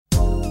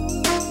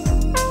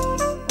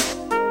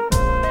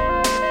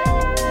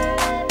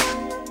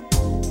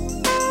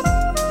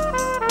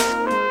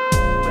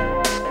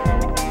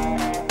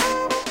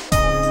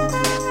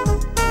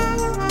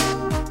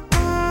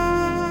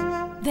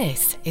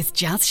is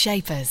Jazz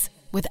Shapers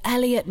with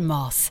Elliot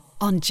Moss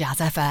on Jazz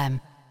FM.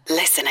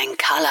 Listen in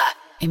colour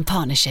in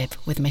partnership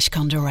with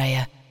Mishcon de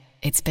Reya.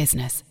 It's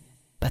business,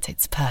 but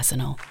it's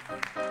personal.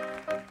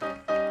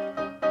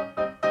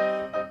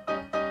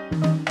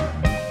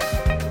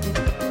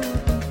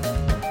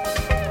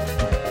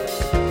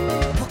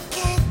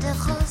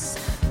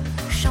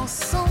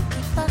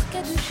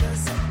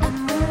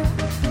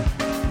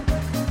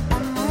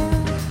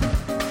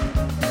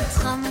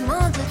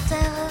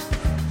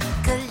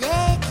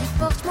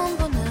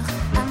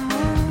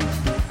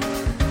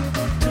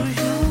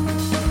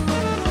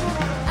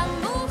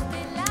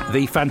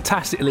 The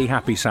fantastically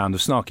happy sound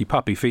of Snarky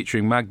Puppy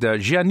featuring Magda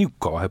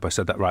Giannucco. I hope I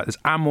said that right. There's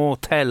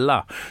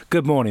Amortella.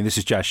 Good morning, this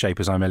is Jazz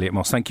Shapers. I'm Elliot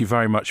Moss. Thank you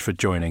very much for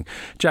joining.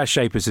 Jazz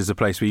Shapers is a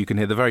place where you can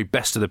hear the very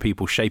best of the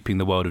people shaping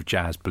the world of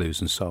jazz,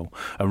 blues and soul.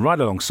 And right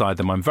alongside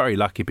them, I'm very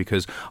lucky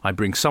because I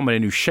bring someone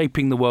in who's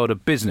shaping the world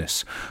of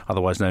business,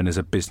 otherwise known as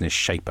a business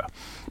shaper.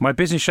 My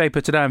business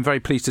shaper today, I'm very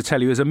pleased to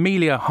tell you, is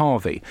Amelia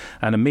Harvey.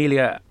 And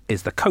Amelia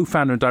is the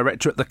co-founder and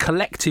director at The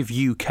Collective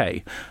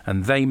UK,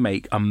 and they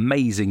make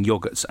amazing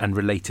yoghurts and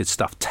related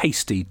stuff.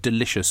 Tasty,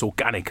 delicious,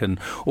 organic, and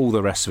all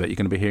the rest of it. You're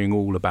going to be hearing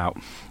all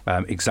about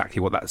exactly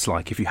what that's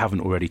like if you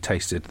haven't already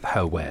tasted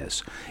her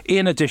wares.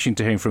 In addition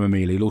to hearing from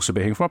Amelia, you'll also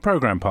be hearing from our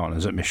programme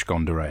partners at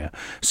Mishcon de Reya.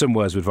 Some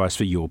words of advice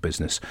for your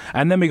business.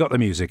 And then we got the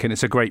music, and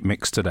it's a great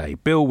mix today.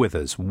 Bill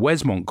Withers,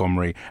 Wes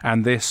Montgomery,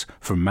 and this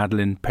from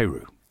Madeleine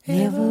Peyroux.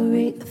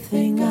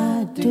 Everything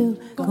I do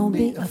gonna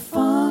be a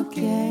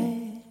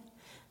funky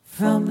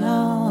from now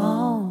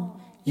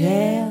on,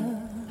 yeah.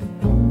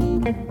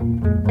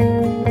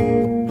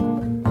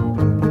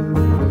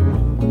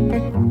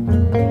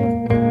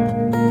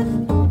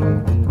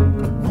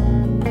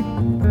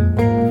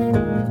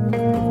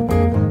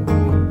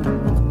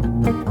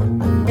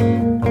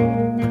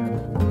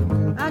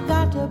 I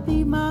got to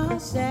be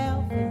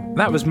myself.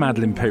 That was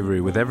Madeleine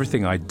Peyroux with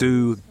Everything I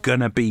Do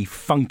Gonna Be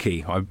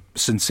Funky. I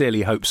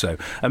sincerely hope so.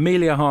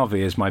 Amelia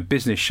Harvey is my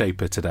business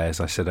shaper today,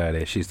 as I said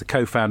earlier. She's the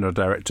co-founder and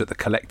director at The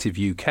Collective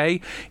UK.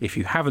 If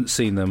you haven't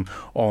seen them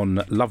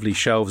on lovely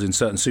shelves in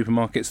certain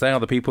supermarkets, they are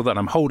the people that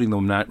I'm holding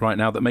them right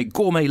now that make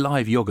gourmet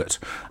live yoghurt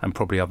and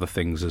probably other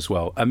things as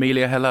well.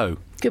 Amelia, hello.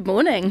 Good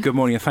morning. Good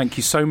morning, and thank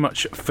you so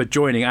much for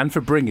joining and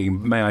for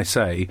bringing, may I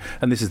say,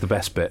 and this is the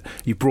best bit,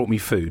 you brought me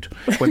food.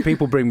 When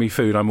people bring me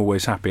food, I'm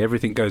always happy.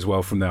 Everything goes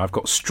well from there. I've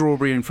got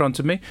strawberry in front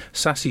of me,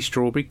 sassy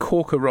strawberry,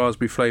 Corker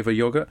raspberry flavour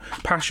yoghurt,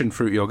 passion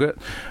fruit yoghurt,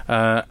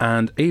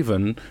 and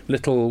even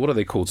little, what are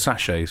they called,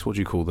 sachets? What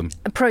do you call them?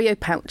 Pro-Yo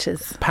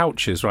pouches.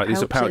 Pouches, right.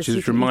 These are pouches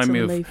which remind me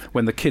of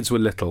when the kids were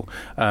little,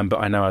 but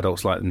I know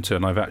adults like them too,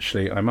 and I've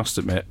actually, I must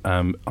admit,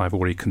 I've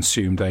already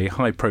consumed a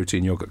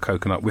high-protein yoghurt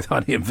coconut with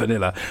honey and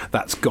vanilla.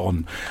 That's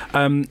gone.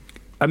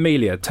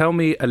 Amelia, tell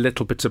me a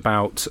little bit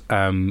about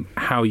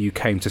how you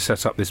came to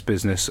set up this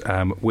business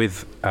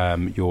with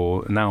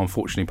your now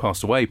unfortunately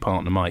passed away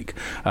partner Mike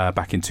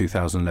back in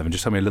 2011.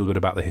 Just tell me a little bit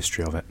about the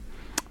history of it.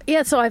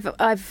 Yeah, so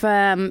I've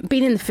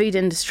been in the food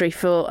industry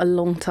for a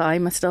long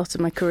time. I started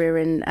my career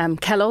in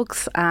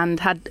Kellogg's and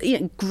had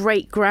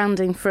great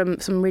grounding from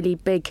some really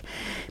big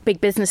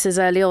businesses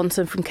early on.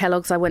 So from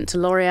Kellogg's, I went to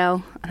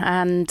L'Oreal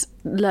and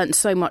learnt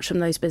so much from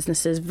those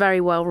businesses.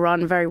 Very well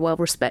run, very well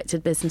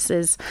respected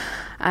businesses.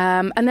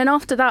 And then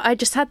after that, I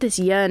just had this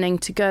yearning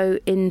to go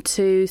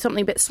into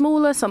something a bit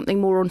smaller,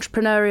 something more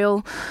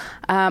entrepreneurial.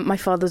 My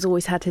father's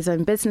always had his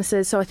own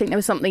businesses, so I think there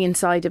was something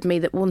inside of me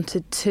that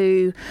wanted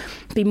to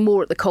be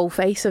more at the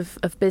coalface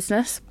of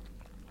business.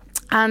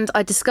 And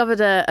I discovered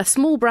a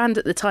small brand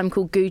at the time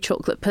called Goo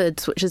Chocolate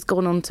Puds, which has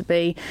gone on to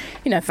be,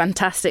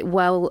 fantastic,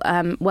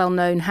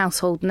 well-known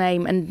household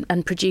name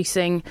and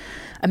producing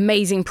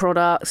amazing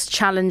products,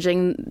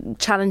 challenging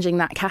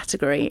that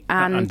category.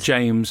 And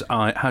James,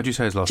 how do you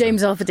say his last name?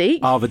 James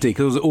Arvadique. Arvadique.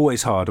 It was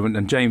always hard.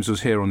 And James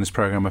was here on this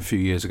programme a few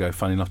years ago,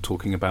 funny enough,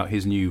 talking about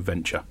his new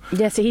venture.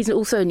 Yeah, so he's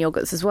also in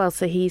yoghurts as well.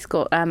 So he's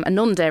got a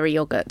non-dairy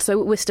yoghurt.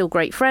 So we're still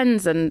great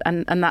friends, and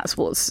that's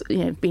what's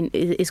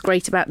is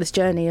great about this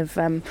journey of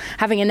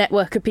having a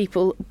network of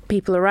people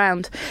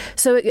around.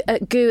 So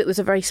at Goo, it was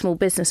a very small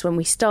business when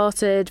we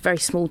started, very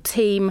small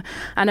team,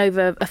 and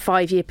over a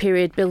 5-year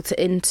period built it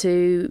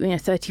into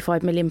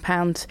 £35 million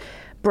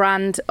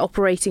brand,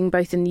 operating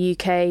both in the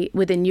UK,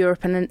 within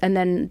Europe, and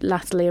then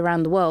latterly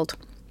around the world.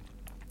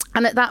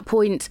 And at that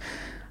point,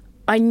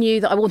 I knew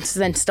that I wanted to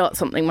then start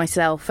something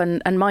myself,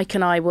 and Mike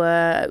and I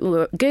were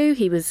at Goo.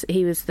 He was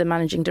the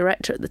managing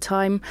director at the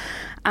time,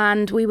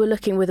 and we were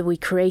looking whether we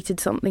created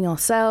something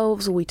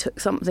ourselves or we took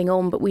something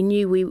on. But we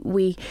knew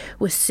we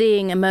were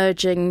seeing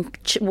emerging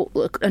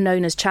what are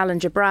known as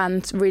challenger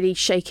brands really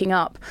shaking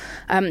up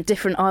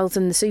different aisles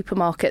in the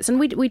supermarkets. And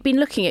we'd been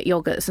looking at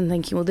yogurts and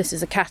thinking, well, this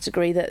is a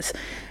category that's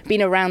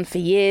been around for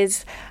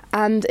years.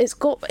 And it's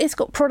got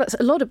products.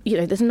 A lot of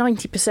there's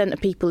 90%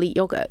 of people eat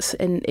yogurts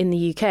in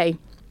the UK.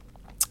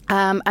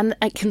 And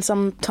it can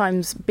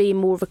sometimes be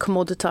more of a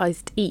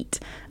commoditised eat.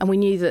 And we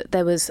knew that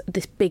there was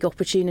this big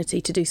opportunity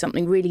to do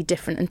something really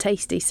different and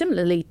tasty,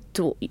 similarly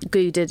to what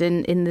Goo did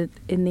in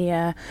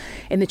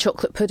the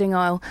chocolate pudding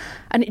aisle.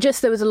 And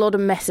there was a lot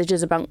of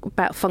messages about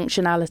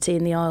functionality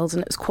in the aisles,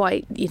 and it was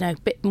quite, a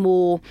bit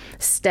more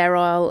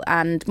sterile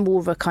and more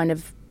of a kind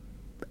of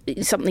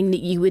something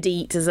that you would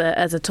eat as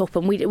a top,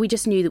 and we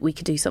just knew that we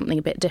could do something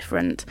a bit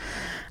different.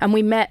 And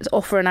we met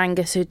Offer and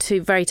Angus, who are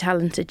two very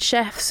talented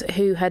chefs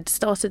who had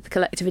started the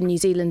collective in New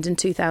Zealand in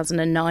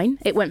 2009.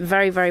 It went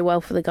very, very well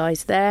for the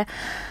guys there,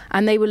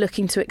 and they were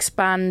looking to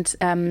expand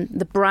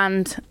the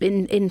brand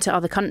into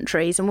other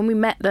countries. And when we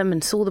met them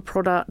and saw the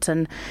product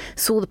and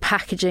saw the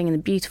packaging and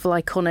the beautiful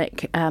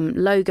iconic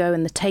logo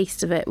and the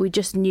taste of it, we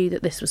just knew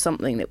that this was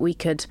something that we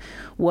could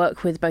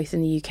work with both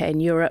in the UK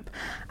and Europe,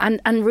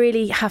 and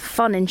really have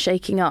fun in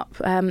shaking up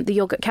the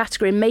yoghurt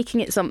category and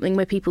making it something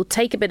where people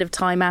take a bit of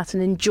time out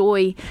and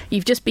enjoy.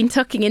 You've just been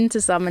tucking into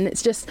some, and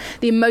it's just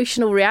the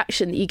emotional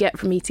reaction that you get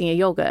from eating a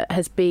yoghurt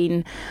has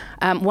been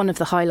one of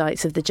the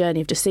highlights of the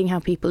journey, of just seeing how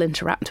people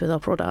interact with our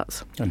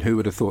products. And who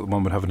would have thought that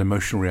one would have an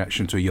emotional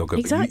reaction to a yoghurt?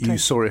 Exactly. But you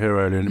saw it here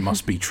earlier, and it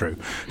must be true.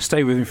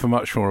 Stay with me for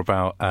much more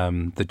about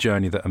the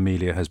journey that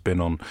Amelia has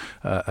been on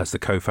as the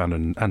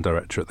co-founder and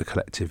director at the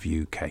Collective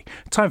UK.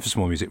 Time for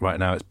some more music right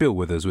now. It's Bill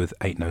Withers with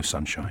Ain't No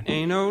Sunshine.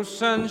 Ain't no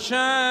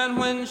sunshine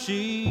when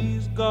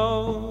she's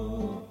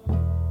gone.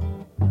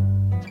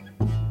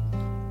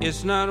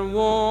 It's not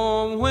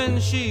warm when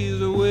she's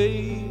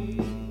away.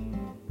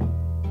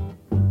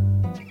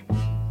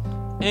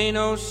 Ain't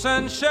no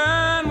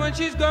sunshine when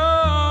she's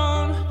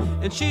gone,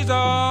 and she's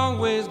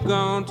always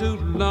gone too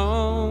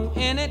long.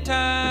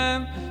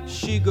 Anytime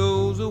she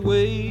goes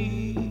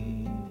away,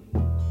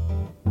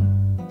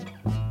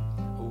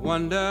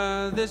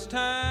 wonder this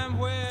time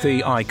where...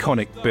 The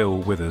iconic Bill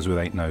Withers with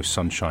Ain't No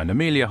Sunshine.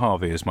 Amelia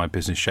Harvey is my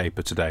business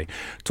shaper today,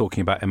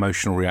 talking about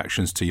emotional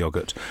reactions to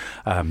yoghurt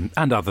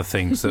and other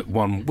things that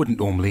one wouldn't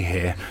normally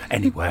hear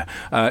anywhere.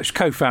 She's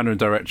co-founder and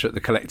director at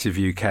the Collective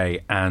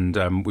UK, and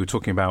we were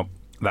talking about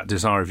that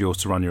desire of yours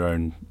to run your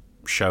own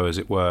show, as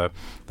it were,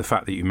 the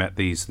fact that you met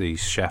these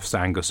chefs,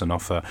 Angus and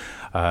Offer,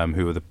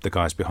 who were the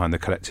guys behind the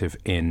Collective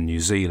in New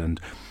Zealand.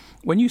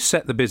 When you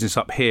set the business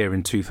up here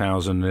in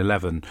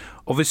 2011,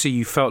 obviously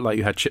you felt like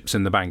you had chips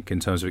in the bank in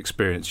terms of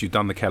experience. You'd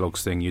done the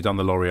Kellogg's thing, you'd done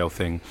the L'Oreal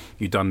thing,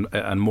 you'd done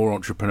a more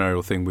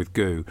entrepreneurial thing with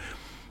Goo.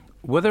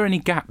 Were there any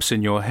gaps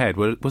in your head?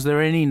 Was there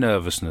any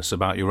nervousness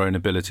about your own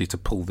ability to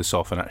pull this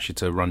off and actually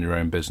to run your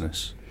own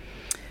business?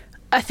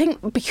 I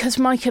think because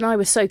Mike and I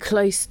were so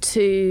close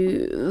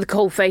to the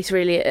coalface,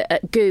 really,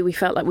 at Goo, we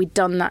felt like we'd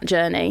done that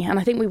journey. And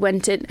I think we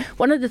went in...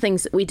 One of the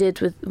things that we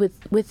did with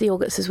the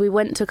yogurts is we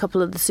went to a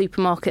couple of the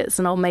supermarkets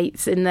and our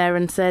mates in there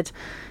and said,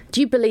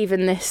 do you believe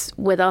in this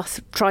with us?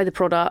 Try the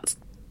product.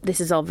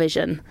 This is our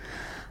vision.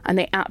 And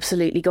they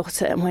absolutely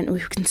got it and went,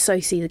 we can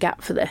so see the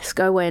gap for this.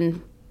 Go away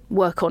and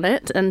work on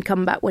it and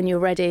come back when you're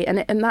ready. And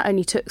that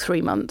only took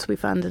 3 months. We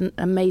found an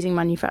amazing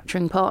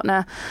manufacturing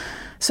partner.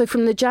 So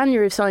from the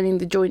January of signing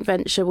the joint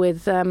venture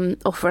with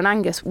Offer and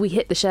Angus, we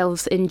hit the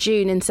shelves in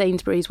June in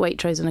Sainsbury's,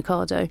 Waitrose and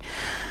Ocado.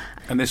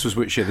 And this was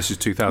which year? This is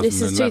 2011?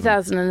 This is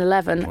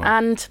 2011. Wow.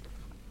 And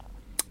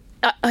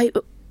I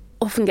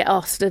often get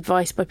asked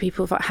advice by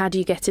people about how do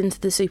you get into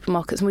the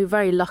supermarkets, and we were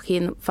very lucky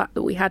in the fact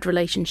that we had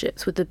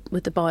relationships with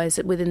the buyers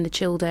within the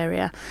chilled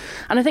area.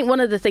 And I think one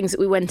of the things that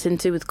we went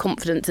into with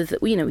confidence is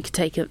that we could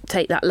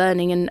take that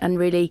learning and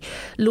really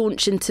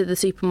launch into the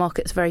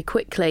supermarkets very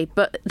quickly.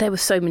 But there were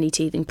so many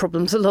teething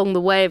problems along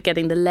the way of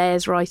getting the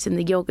layers right in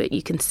the yoghurt.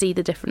 You can see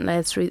the different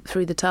layers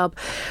through the tub.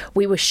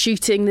 We were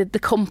shooting the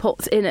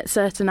compots in at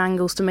certain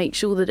angles to make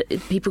sure that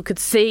people could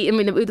see. I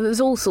mean, there was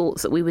all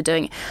sorts that we were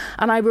doing.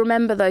 And I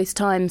remember those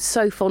times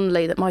so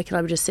fondly that Mike and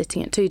I were just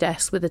sitting at 2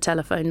 desks with a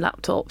telephone,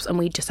 laptops, and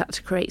we just had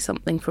to create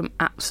something from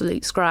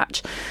absolute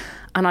scratch.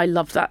 And I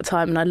loved that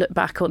time, and I look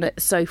back on it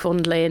so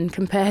fondly, and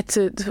compared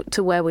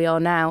to where we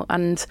are now,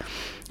 and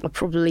I'll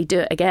probably do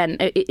it again.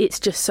 It's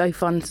just so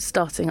fun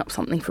starting up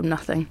something from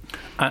nothing.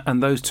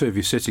 And those two of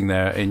you sitting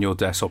there in your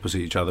desks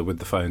opposite each other with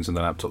the phones and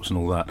the laptops and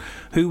all that,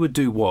 who would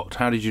do what?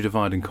 How did you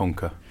divide and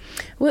conquer?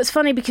 Well, it's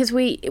funny because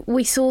we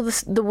saw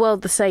the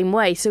world the same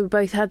way. So we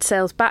both had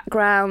sales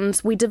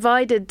backgrounds. We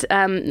divided.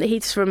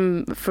 He's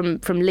from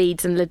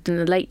Leeds and lived in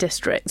the Lake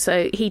District,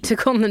 so he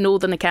took on the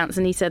northern accounts,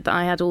 and he said that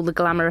I had all the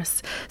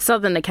glamorous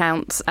southern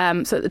accounts.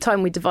 So at the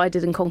time, we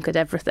divided and conquered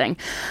everything.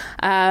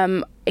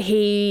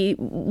 He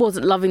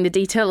wasn't loving the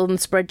detail on the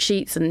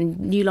spreadsheets and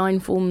new line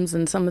forms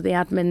and some of the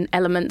admin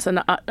elements,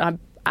 and I'm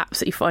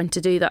absolutely fine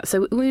to do that.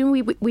 So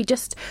we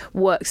just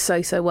worked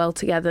so well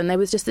together, and there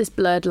was just this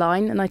blurred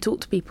line. And I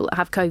talk to people that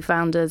have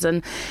co-founders,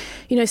 and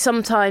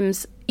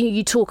sometimes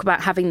you talk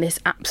about having this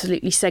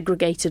absolutely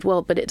segregated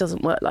world, but it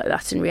doesn't work like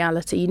that in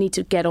reality. You need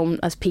to get on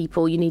as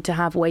people. You need to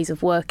have ways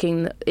of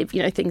working that if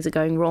things are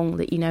going wrong,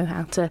 that you know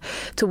how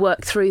to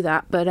work through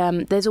that.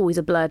 But there's always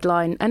a blurred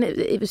line, and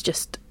it was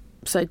just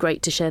so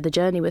great to share the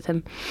journey with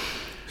him.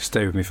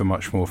 Stay with me for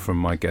much more from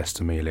my guest,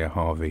 Amelia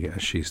Harvey,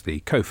 as she's the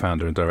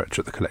co-founder and director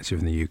at The Collective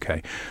in the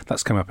UK.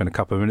 That's coming up in a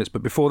couple of minutes.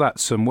 But before that,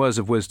 some words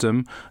of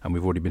wisdom, and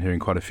we've already been hearing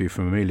quite a few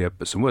from Amelia,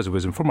 but some words of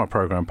wisdom from our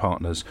programme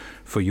partners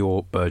for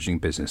your burgeoning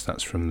business.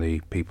 That's from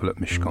the people at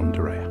Mishcon de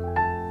Reya.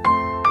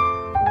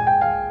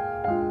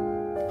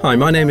 Hi,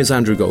 my name is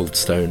Andrew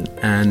Goldstone,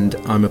 and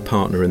I'm a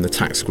partner in the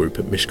tax group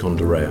at Mishcon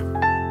de Reya.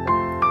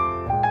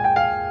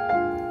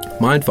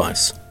 My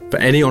advice for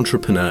any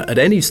entrepreneur at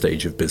any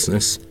stage of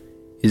business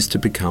is to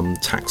become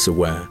tax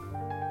aware.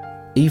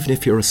 Even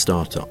if you're a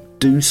startup,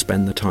 do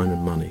spend the time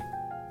and money.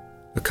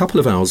 A couple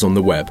of hours on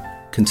the web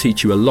can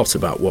teach you a lot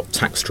about what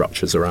tax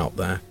structures are out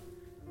there.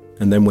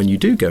 And then when you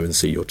do go and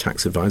see your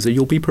tax advisor,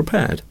 you'll be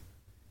prepared.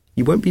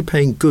 You won't be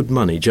paying good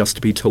money just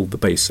to be told the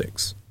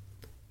basics.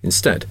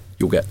 Instead,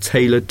 you'll get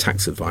tailored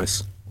tax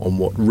advice on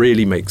what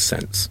really makes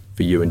sense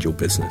for you and your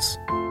business.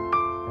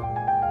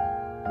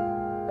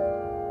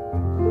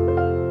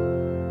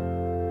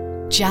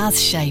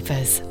 Jazz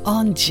Shapers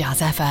on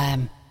Jazz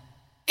FM.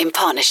 In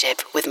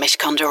partnership with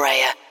Mishcon de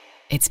Reya.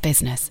 It's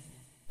business,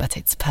 but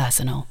it's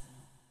personal.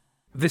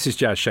 This is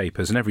Jazz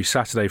Shapers, and every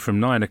Saturday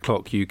from 9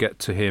 o'clock you get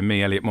to hear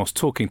me, Elliot Moss,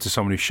 talking to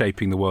someone who's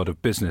shaping the world of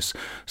business,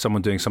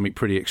 someone doing something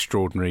pretty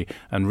extraordinary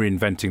and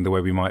reinventing the way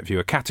we might view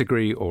a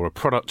category or a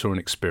product or an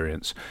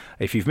experience.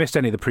 If you've missed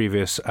any of the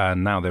previous,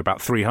 and now there are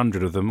about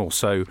 300 of them or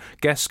so,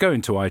 guests, go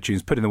into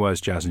iTunes, put in the words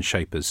Jazz and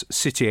Shapers.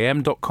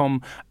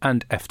 cityam.com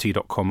and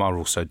ft.com are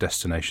also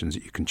destinations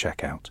that you can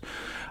check out.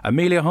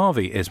 Amelia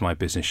Harvey is my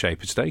business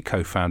shaper today,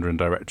 co-founder and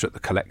director at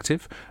The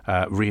Collective,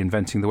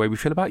 reinventing the way we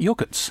feel about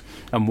yogurts.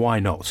 And why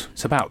not?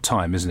 It's about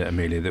time, isn't it,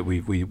 Amelia, that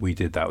we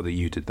did that, or that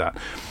you did that.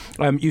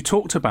 You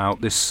talked about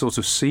this sort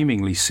of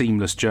seemingly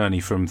seamless journey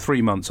from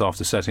 3 months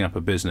after setting up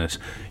a business.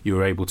 You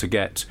were able to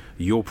get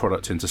your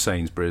product into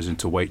Sainsbury's,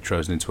 into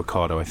Waitrose and into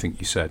Ocado, I think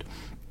you said.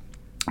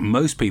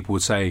 Most people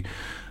would say,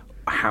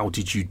 how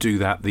did you do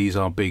that? These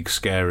are big,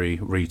 scary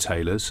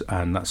retailers,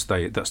 and that's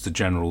the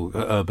general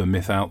urban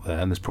myth out there,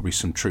 and there's probably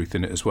some truth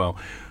in it as well.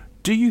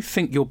 Do you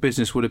think your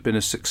business would have been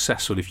as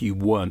successful if you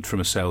weren't from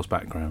a sales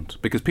background?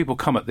 Because people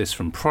come at this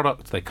from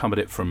product, they come at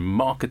it from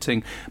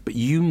marketing, but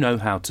you know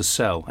how to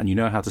sell, and you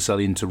know how to sell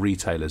into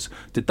retailers.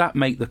 Did that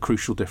make the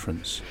crucial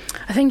difference?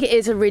 I think it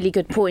is a really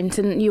good point,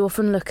 and you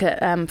often look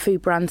at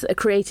food brands that are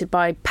created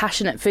by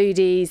passionate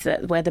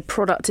foodies, where the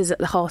product is at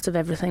the heart of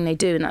everything they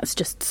do, and that's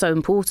just so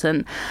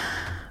important.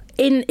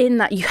 In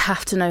that, you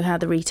have to know how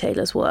the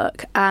retailers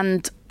work,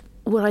 and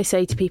what I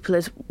say to people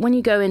is, when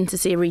you go in to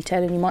see a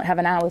retailer and you might have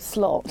an hour's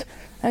slot,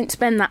 don't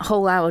spend that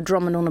whole hour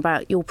drumming on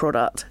about your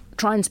product.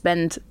 Try and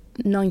spend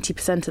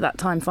 90% of that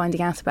time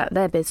finding out about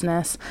their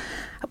business,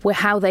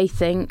 how they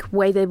think,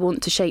 way they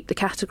want to shape the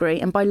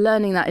category. And by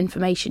learning that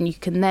information, you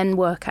can then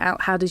work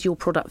out how does your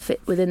product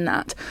fit within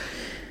that.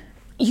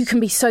 You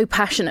can be so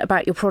passionate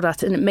about your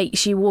product and it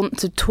makes you want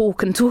to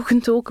talk and talk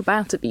and talk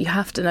about it, but you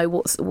have to know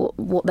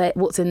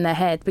what's in their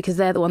head, because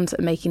they're the ones that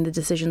are making the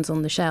decisions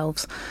on the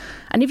shelves.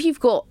 And if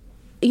you've got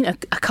a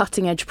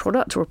cutting edge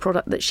product or a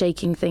product that's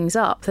shaking things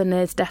up, then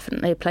there's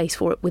definitely a place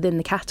for it within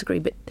the category,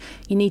 but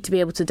you need to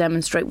be able to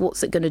demonstrate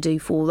what's it going to do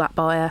for that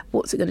buyer,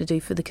 what's it going to do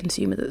for the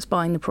consumer that's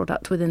buying the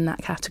product within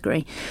that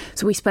category.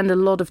 So we spend a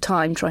lot of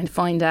time trying to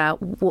find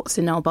out what's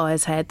in our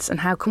buyers' heads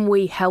and how can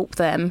we help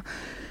them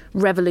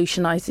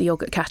revolutionise the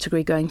yoghurt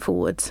category going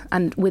forwards.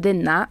 And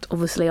within that,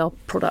 obviously our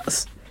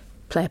products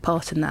play a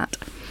part in that.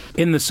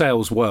 In the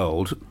sales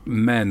world,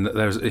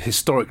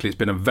 historically it's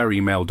been a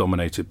very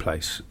male-dominated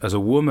place. As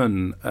a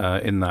woman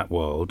in that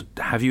world,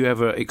 have you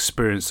ever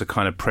experienced the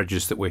kind of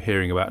prejudice that we're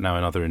hearing about now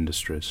in other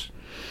industries?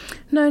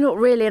 No, not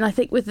really. And I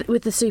think with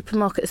the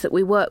supermarkets that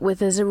we work with,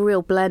 there's a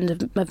real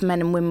blend of men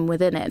and women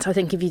within it. I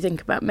think if you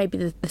think about maybe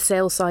the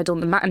sales side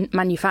on the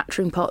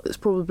manufacturing part, that's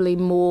probably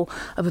more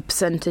of a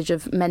percentage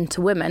of men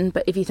to women.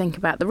 But if you think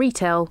about the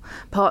retail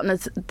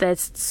partners,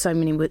 there's so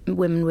many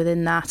women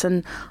within that.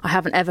 And I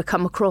haven't ever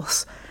come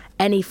across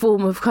any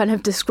form of kind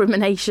of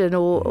discrimination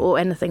or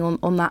anything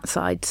on that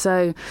side.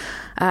 So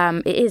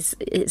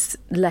it's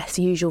less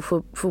usual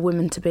for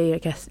women to be, I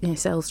guess,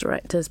 sales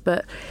directors.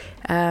 But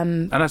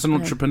and as an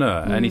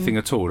entrepreneur, anything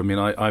at all. I mean,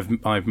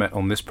 I've met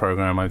on this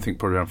programme, I think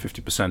probably around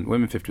 50%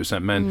 women,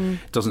 50% men.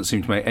 It doesn't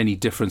seem to make any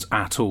difference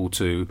at all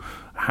to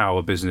how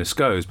a business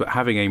goes. But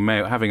having a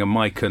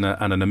Mike and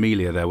an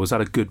Amelia there, was that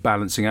a good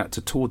balancing act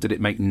at all? Did it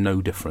make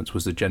no difference?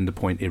 Was the gender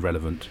point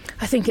irrelevant?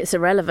 I think it's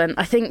irrelevant.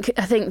 I think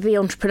the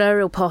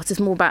entrepreneurial part is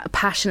more about a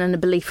passion and a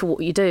belief for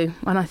what you do.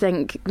 And I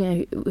think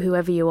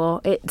whoever you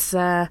are, it's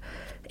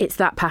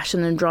that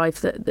passion and drive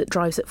that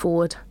drives it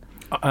forward.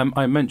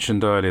 I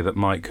mentioned earlier that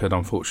Mike has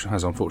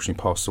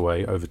unfortunately passed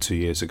away over 2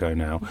 years ago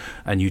now,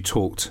 and you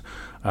talked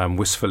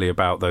wistfully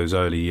about those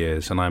early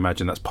years, and I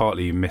imagine that's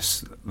partly you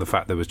miss the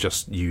fact there was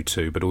just you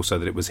two, but also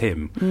that it was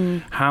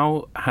him.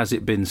 How has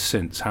it been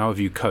since? How have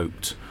you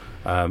coped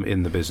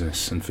in the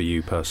business and for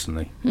you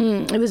personally?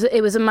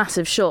 It was a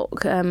massive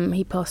shock.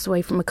 He passed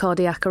away from a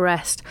cardiac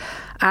arrest,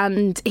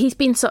 And he's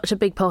been such a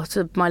big part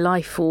of my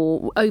life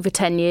for over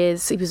 10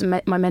 years. He was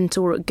my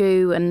mentor at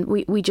GU, and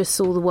we just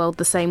saw the world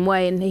the same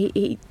way, and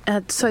he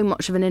had so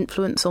much of an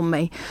influence on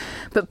me.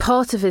 But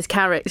part of his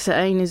character,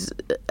 and he's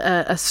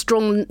a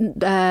strong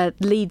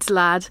Leeds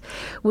lad,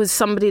 was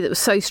somebody that was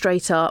so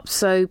straight up,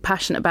 so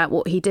passionate about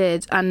what he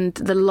did, and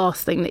the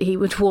last thing that he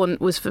would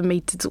want was for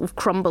me to sort of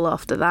crumble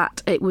after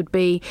that. It would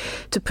be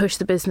to push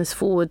the business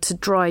forward, to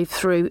drive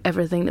through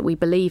everything that we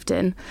believed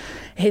in.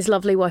 His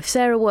lovely wife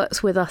Sarah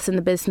works with us in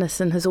the business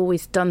and has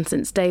always done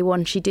since day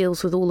one. She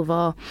deals with all of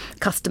our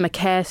customer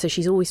care, so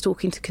she's always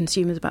talking to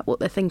consumers about what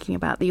they're thinking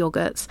about the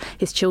yogurts.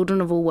 His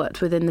children have all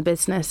worked within the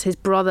business. His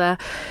brother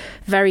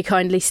very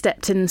kindly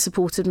stepped in and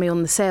supported me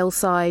on the sales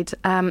side.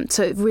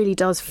 So it really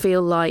does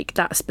feel like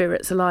that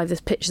spirit's alive.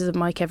 There's pictures of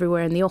Mike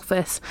everywhere in the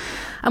office.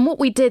 And what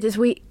we did is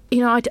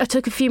I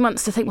took a few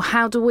months to think, well,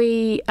 how do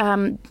we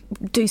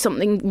do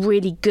something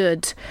really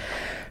good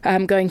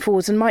going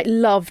forwards? And Mike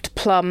loved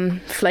plum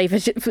flavour.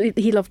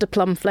 He loved a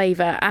plum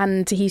flavour,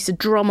 and he used to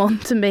drum on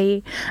to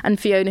me and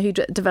Fiona, who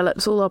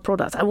develops all our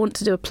products, I want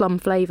to do a plum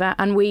flavour.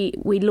 And we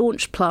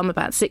launched Plum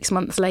about 6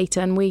 months later,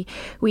 and we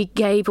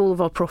gave all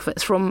of our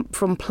profits from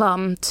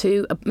Plum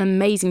to an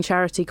amazing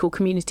charity called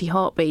Community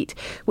Heartbeat,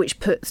 which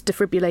puts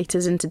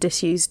defibrillators into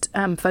disused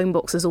phone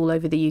boxes all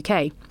over the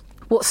UK.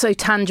 What's so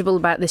tangible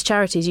about this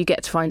charity is you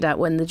get to find out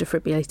when the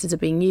defibrillators are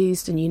being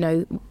used, and you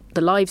know the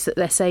lives that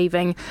they're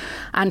saving.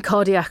 And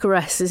cardiac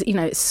arrest is,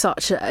 it's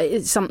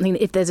something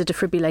that if there's a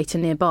defibrillator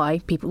nearby,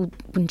 people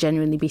can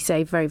genuinely be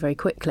saved very, very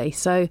quickly.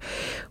 So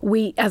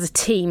we, as a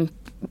team,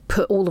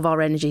 put all of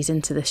our energies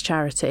into this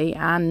charity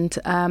and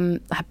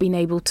have been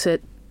able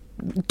to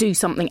do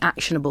something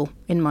actionable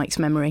in Mike's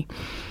memory.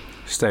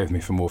 Stay with me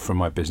for more from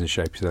my business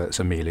shape. That's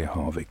Amelia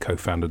Harvey,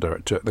 co-founder,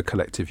 director at The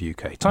Collective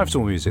UK. Time for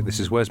some more music. This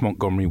is Wes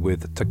Montgomery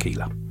with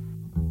Tequila.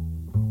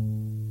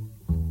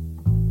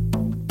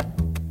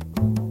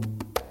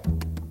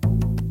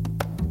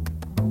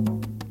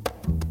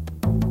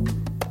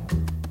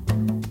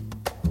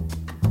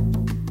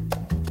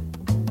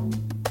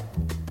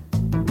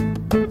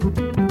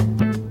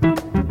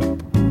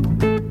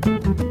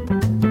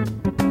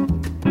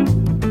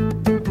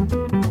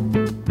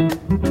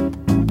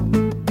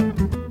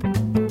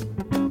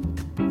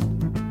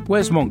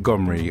 Wes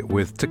Montgomery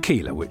with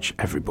Tequila, which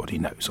everybody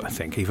knows, I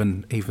think.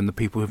 Even the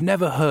people who've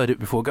never heard it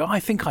before go, I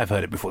think I've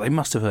heard it before. They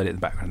must have heard it in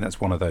the background.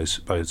 That's one of those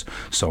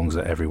songs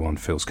that everyone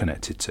feels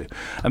connected to.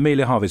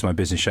 Amelia Harvey is my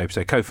business shape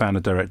today, co-founder,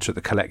 director at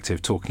The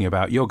Collective, talking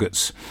about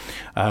yogurts,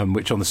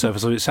 which on the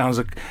surface of it sounds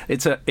like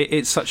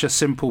it's such a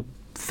simple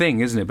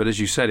thing, isn't it? But as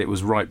you said, it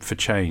was ripe for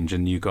change,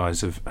 and you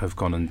guys have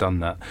gone and done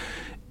that.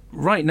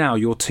 Right now,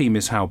 your team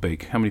is how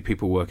big? How many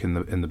people work in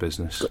the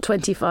business? Got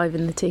 25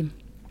 in the team.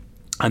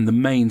 And the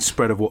main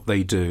spread of what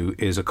they do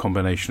is a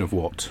combination of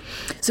what?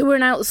 So we're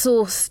an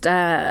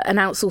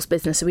outsourced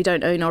business, so we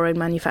don't own our own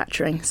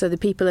manufacturing. So the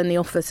people in the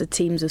office are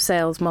teams of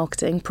sales,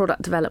 marketing,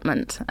 product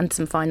development, and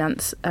some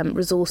finance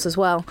resource as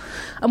well.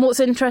 And what's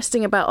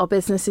interesting about our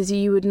business is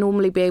you would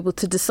normally be able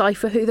to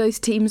decipher who those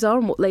teams are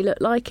and what they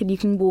look like, and you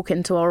can walk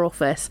into our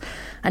office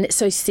and it's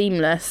so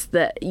seamless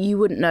that you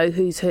wouldn't know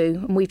who's who.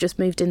 And we've just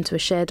moved into a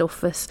shared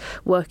office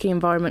working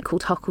environment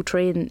called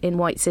Huckletree in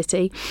White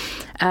City,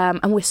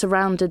 and we're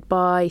surrounded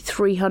by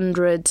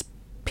 300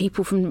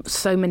 people from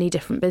so many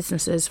different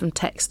businesses, from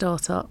tech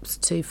startups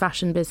to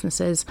fashion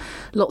businesses,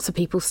 lots of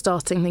people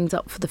starting things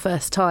up for the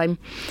first time.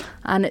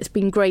 And it's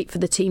been great for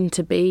the team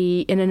to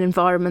be in an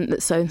environment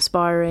that's so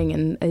inspiring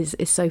and is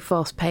so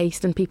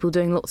fast-paced, and people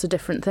doing lots of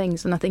different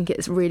things. And I think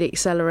it's really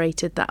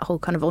accelerated that whole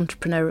kind of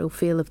entrepreneurial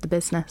feel of the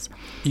business.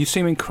 You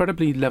seem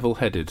incredibly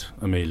level-headed,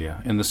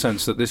 Amelia, in the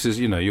sense that this is,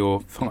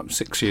 you're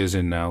 6 years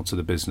in now to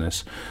the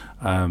business.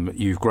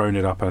 You've grown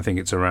it up. I think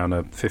it's around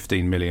a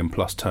 15 million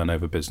plus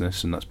turnover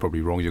business, and that's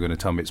probably wrong. You're going to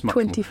tell me it's much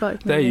 25 more.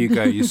 million. There you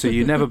go. You see,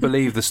 you never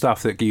believe the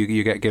stuff that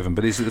you get given.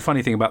 But the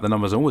funny thing about the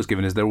numbers I'm always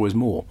given is they're always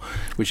more,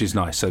 which is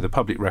nice. So the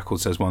public record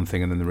says one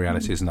thing and then the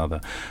reality is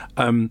another.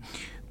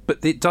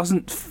 But it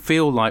doesn't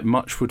feel like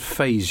much would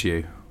faze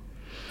you.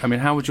 I mean,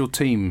 how would your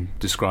team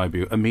describe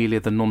you? Amelia,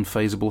 the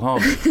non-phasable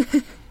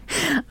Harvey.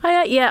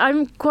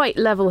 I'm quite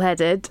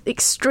level-headed,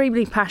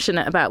 extremely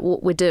passionate about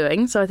what we're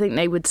doing. So I think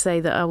they would say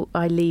that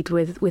I lead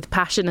with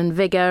passion and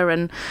vigour,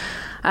 and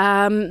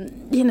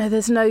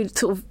there's no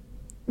sort of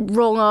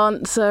wrong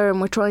answer,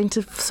 and we're trying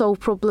to solve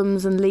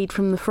problems and lead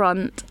from the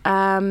front.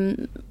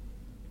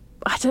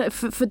 I don't know,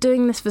 for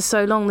doing this for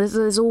so long,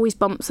 there's always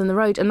bumps in the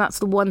road, and that's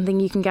the one thing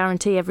you can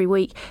guarantee every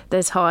week.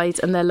 There's highs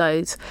and there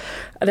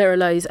are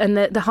lows, and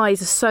the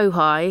highs are so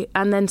high,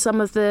 and then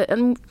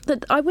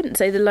I wouldn't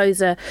say the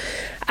lows are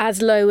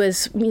as low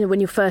as when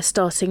you're first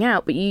starting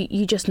out, but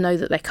you just know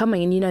that they're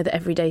coming, and you know that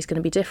every day is going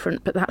to be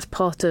different. But that's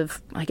part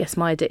of, I guess,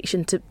 my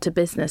addiction to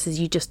business, is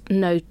you just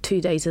know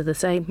 2 days are the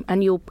same,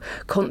 and you're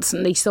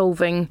constantly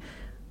solving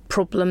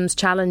problems,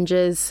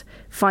 challenges,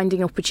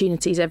 finding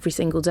opportunities every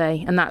single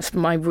day, and that's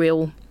why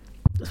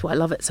I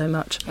love it so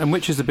much. And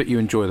which is the bit you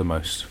enjoy the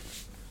most?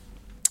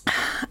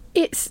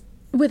 It's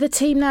With a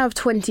team now of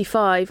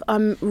 25,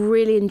 I'm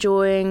really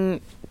enjoying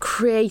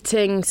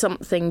creating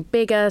something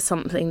bigger,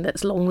 something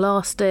that's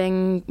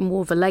long-lasting,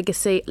 more of a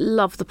legacy.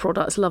 Love the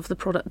products, love the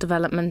product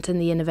development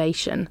and the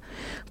innovation.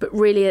 But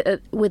really,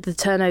 with the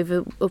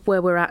turnover of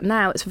where we're at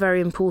now, it's very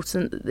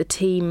important that the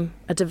team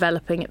are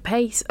developing at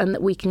pace and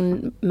that we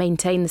can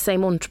maintain the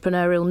same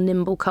entrepreneurial,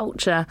 nimble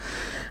culture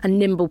and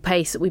nimble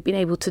pace that we've been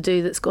able to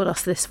do that's got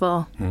us this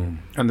far. And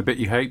the bit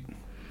you hate,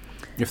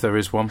 if there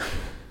is one?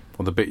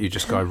 Or the bit you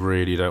just go, I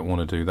really don't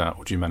want to do that?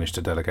 Or do you manage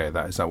to delegate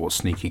that? Is that what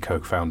sneaky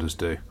co-founders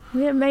do?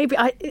 Yeah, maybe.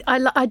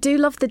 I do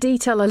love the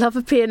detail. I love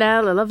a P&L.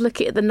 I love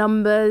looking at the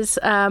numbers.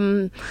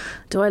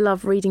 Do I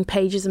love reading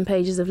pages and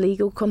pages of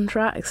legal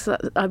contracts?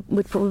 I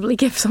would probably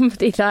give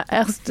somebody that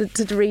else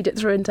to read it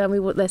through and tell me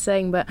what they're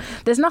saying. But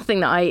there's nothing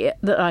that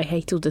I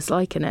hate or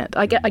dislike in it.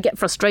 I get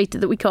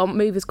frustrated that we can't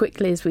move as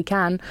quickly as we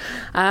can.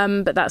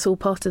 But that's all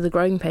part of the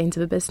growing pains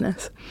of a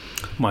business.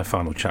 My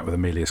final chat with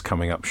Amelia is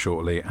coming up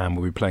shortly, and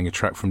we'll be playing a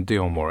track from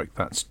Dionne Warwick.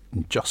 That's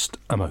in just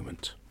a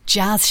moment.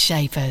 Jazz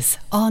Shapers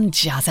on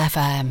Jazz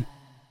FM.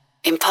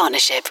 In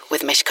partnership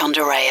with Mishcon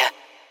de Reya.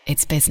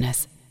 It's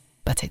business,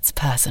 but it's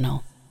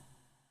personal.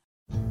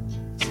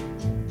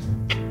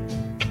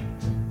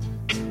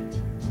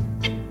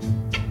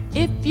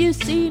 If you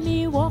see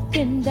me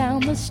walking down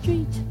the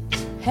street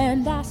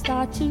and I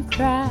start to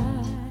cry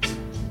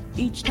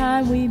each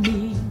time we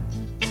meet,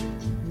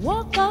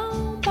 walk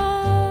on by.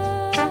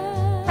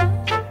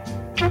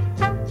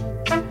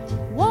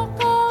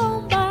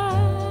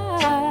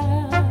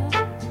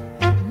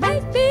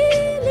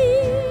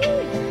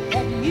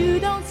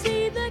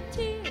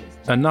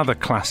 Another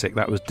classic,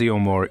 that was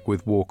Dionne Warwick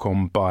with Walk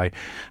On By,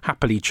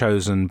 happily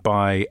chosen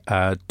by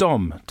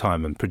Dom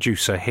Timon,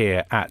 producer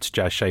here at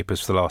Jazz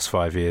Shapers for the last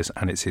 5 years,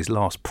 and it's his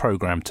last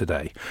programme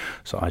today.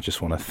 So I just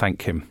want to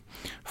thank him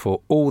for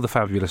all the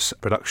fabulous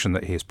production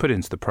that he has put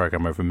into the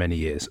programme over many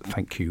years.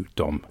 Thank you,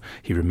 Dom.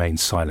 He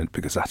remains silent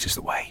because that is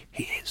the way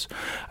he is.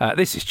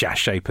 This is Jazz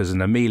Shapers,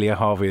 and Amelia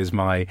Harvey is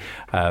my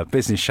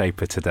business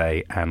shaper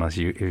today. And as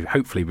you've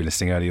hopefully been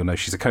listening earlier, you'll know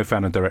she's a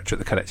co-founder and director at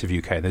the Collective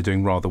UK. They're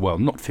doing rather well.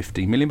 Not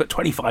 15 million, but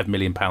 25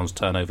 million pounds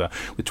turnover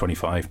with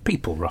 25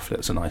 people, roughly.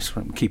 That's a nice,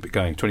 keep it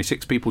going.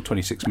 26 people,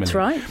 26 million. That's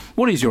right.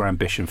 What is your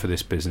ambition for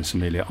this business,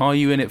 Amelia? Are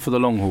you in it for the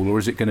long haul, or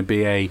is it going to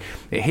be it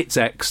hits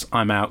X,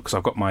 I'm out because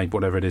I've got my,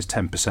 whatever it is,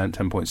 10%,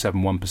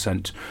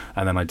 10.71%,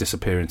 and then I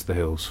disappear into the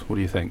hills? What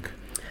do you think?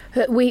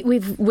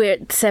 We're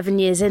 7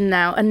 years in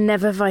now, and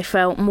never have I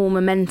felt more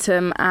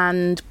momentum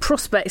and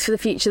prospects for the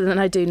future than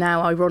I do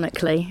now,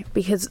 ironically,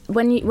 because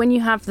when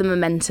you have the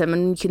momentum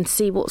and you can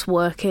see what's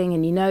working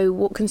and you know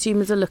what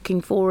consumers are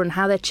looking for and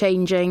how they're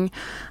changing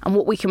and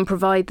what we can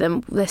provide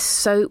them,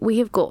 we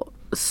have got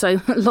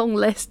so long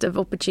list of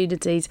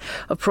opportunities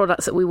of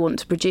products that we want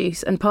to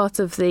produce, and part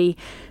of the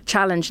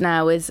challenge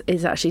now is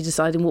actually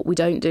deciding what we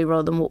don't do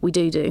rather than what we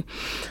do.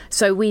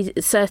 So we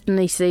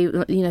certainly see,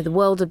 the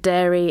world of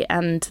dairy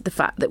and the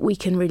fact that we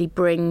can really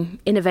bring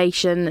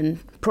innovation and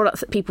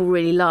products that people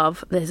really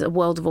love. There's a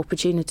world of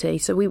opportunity.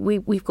 So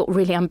we've got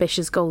really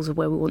ambitious goals of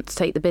where we want to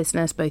take the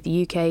business, both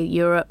the UK,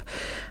 Europe,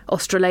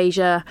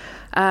 Australasia,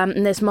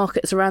 and there's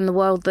markets around the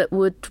world that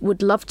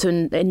would love to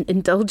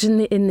indulge in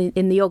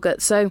the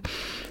yogurt. So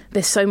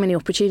there's so many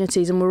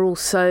opportunities, and we're all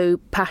so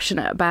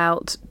passionate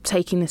about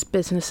taking this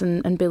business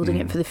and building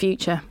it for the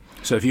future.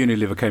 So if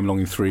Unilever came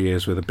along in 3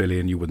 years with $1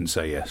 billion, you wouldn't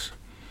say yes?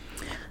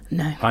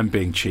 No. I'm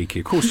being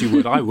cheeky. Of course you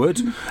would. I would.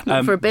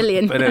 For $1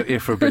 billion. But,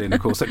 for $1 billion, of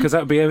course, because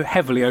that would be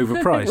heavily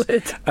overpriced.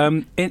 It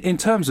would. In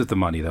terms of the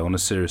money, though, on a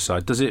serious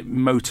side, does it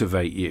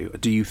motivate you?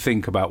 Do you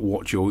think about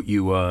what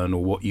you earn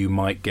or what you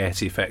might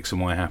get if X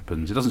and Y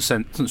happens? It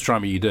doesn't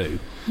strike me you do.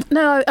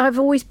 No, I've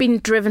always been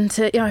driven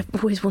to... I've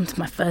always wanted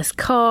my first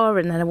car,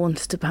 and then I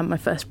wanted to have my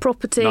first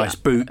property. Nice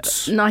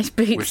boots. Which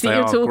that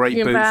you're talking great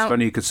boots. about. If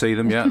only you could see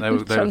them, yeah. They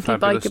were Chunky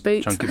fabulous. Biker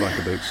boots. Chunky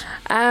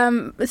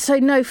biker boots. So,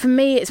 no, for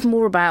me, it's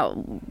more about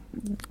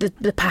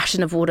the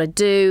passion of what I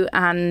do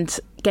and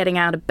getting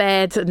out of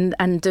bed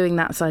and doing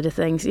that side of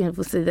things.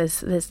 Obviously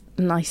there's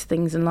nice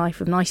things in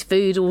life, of nice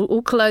food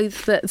or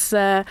clothes that's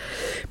but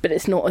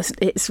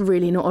it's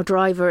really not a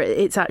driver.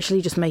 It's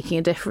actually just making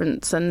a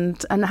difference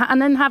and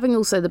then having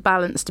also the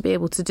balance to be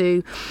able to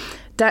do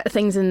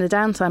things in the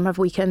downtime, have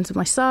weekends with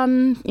my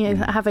son,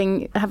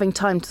 having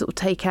time to sort of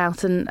take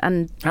out and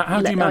how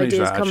let do you manage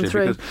ideas that, come actually?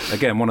 through. Because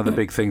again, one of the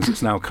big things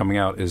that's now coming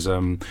out is it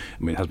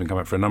has been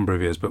coming out for a number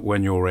of years, but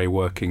when you're a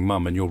working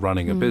mum and you're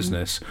running a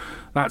business,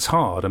 that's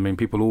hard. I mean,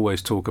 people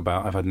always talk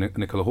about, I've had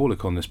Nicola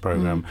Horlick on this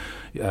programme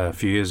a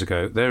few years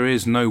ago, there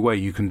is no way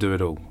you can do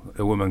it all.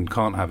 A woman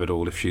can't have it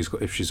all if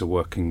she's a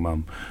working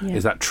mum. Yeah.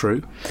 Is that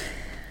true?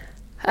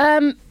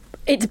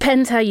 It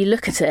depends how you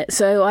look at it.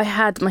 So I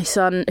had my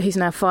son, who's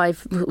now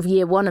 5,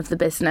 year 1 of the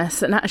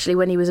business, and actually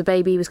when he was a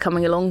baby, he was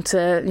coming along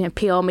to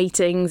PR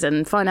meetings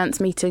and finance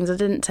meetings. I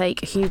didn't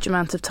take a huge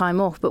amount of time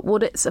off, but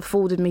what it's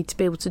afforded me to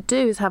be able to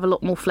do is have a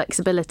lot more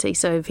flexibility.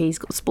 So if he's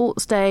got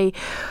sports day,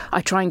 I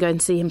try and go and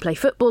see him play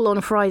football on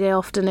a Friday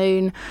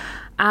afternoon.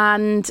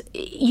 And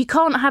you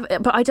can't have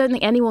it, but I don't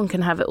think anyone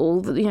can have it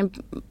all.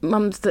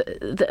 Mums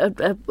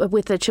that are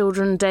with their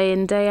children day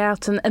in, day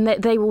out, and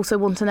they also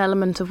want an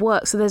element of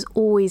work. So there's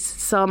always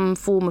some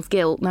form of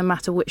guilt, no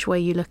matter which way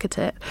you look at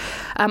it.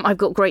 I've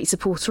got great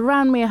support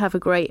around me. I have a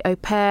great au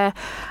pair,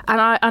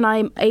 and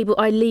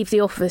I leave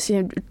the office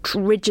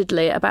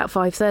rigidly at about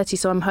 5:30,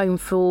 so I'm home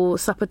for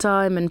supper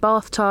time and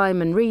bath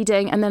time and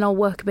reading, and then I'll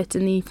work a bit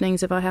in the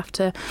evenings if I have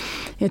to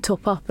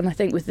top up. And I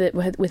think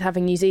with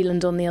having New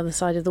Zealand on the other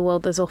side of the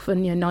world, there's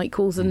often night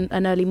calls and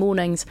early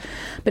mornings,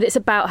 but it's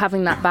about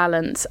having that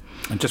balance.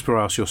 And just before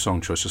I ask your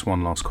song choice, just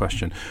one last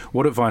question: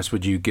 what advice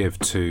would you give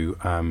to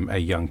a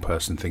young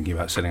person thinking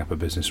about setting up a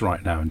business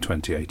right now in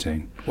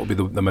 2018? What would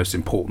be the most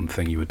important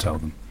thing you would tell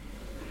them?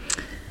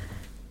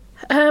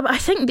 I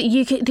think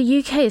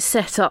the UK is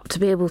set up to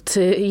be able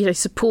to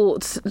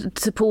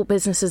support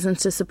businesses and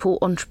to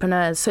support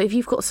entrepreneurs. So if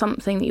you've got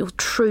something that you're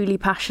truly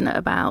passionate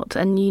about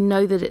and you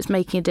know that it's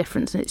making a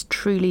difference and it's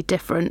truly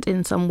different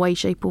in some way,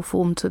 shape or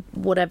form to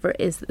whatever it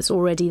is that's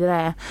already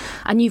there,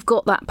 and you've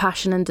got that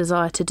passion and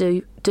desire to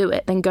do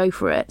it, then go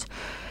for it.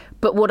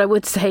 But what I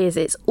would say is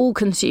it's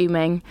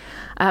all-consuming.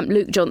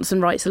 Luke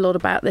Johnson writes a lot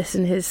about this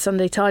in his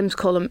Sunday Times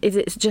column.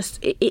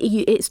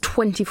 It's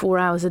 24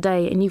 hours a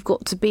day, and you've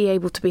got to be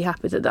able to be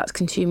happy that that's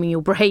consuming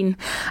your brain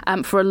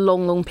for a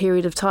long, long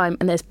period of time.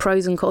 And there's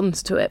pros and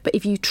cons to it. But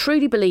if you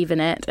truly believe in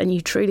it and you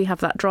truly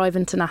have that drive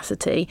and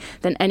tenacity,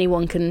 then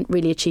anyone can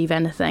really achieve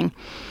anything.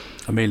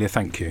 Amelia,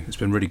 thank you. It's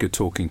been really good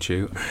talking to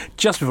you.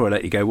 Just before I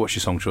let you go, what's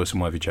your song choice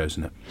and why have you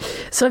chosen it?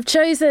 So I've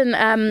chosen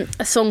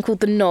a song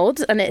called The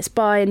Nod, and it's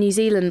by a New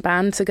Zealand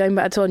band, so going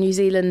back to our New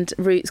Zealand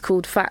roots,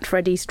 called Fat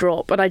Freddy's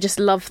Drop. And I just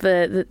love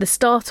the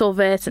start of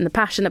it and the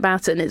passion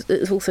about it, and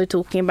it's also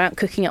talking about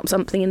cooking up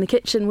something in the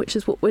kitchen, which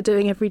is what we're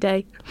doing every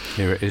day.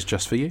 Here it is,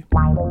 just for you.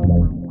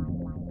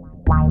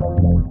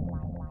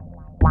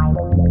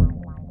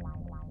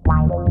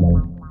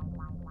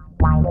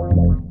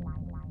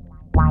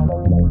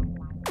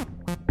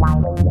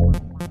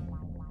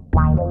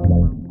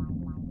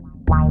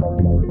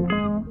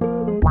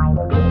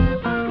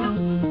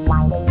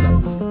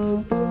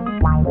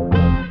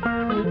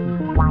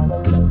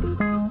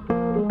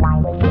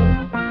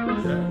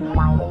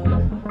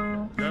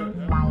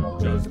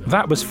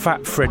 That was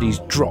Fat Freddy's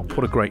Drop.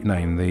 What a great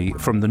name.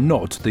 From The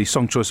Nod, the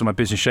song choice of my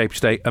business shape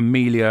today,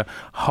 Amelia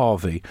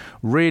Harvey.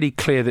 Really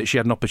clear that she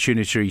had an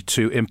opportunity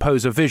to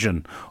impose a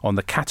vision on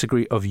the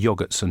category of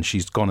yoghurts, and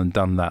she's gone and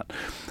done that.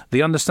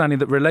 The understanding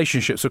that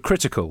relationships were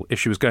critical if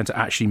she was going to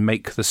actually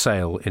make the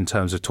sale in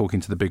terms of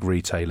talking to the big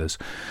retailers.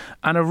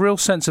 And a real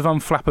sense of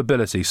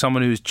unflappability,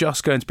 someone who's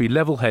just going to be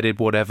level-headed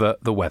whatever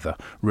the weather.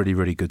 Really,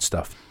 really good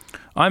stuff.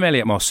 I'm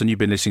Elliot Moss, and you've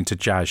been listening to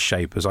Jazz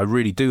Shapers. I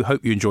really do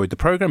hope you enjoyed the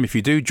programme. If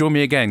you do, join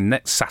me again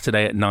next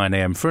Saturday at 9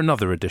 a.m. for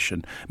another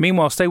edition.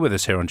 Meanwhile, stay with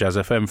us here on Jazz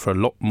FM for a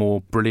lot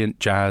more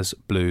brilliant jazz,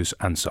 blues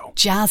and soul.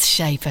 Jazz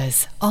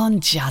Shapers on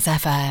Jazz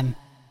FM.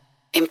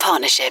 In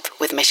partnership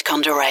with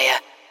Mishcon de Reya.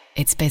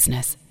 It's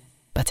business,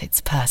 but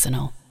it's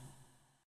personal.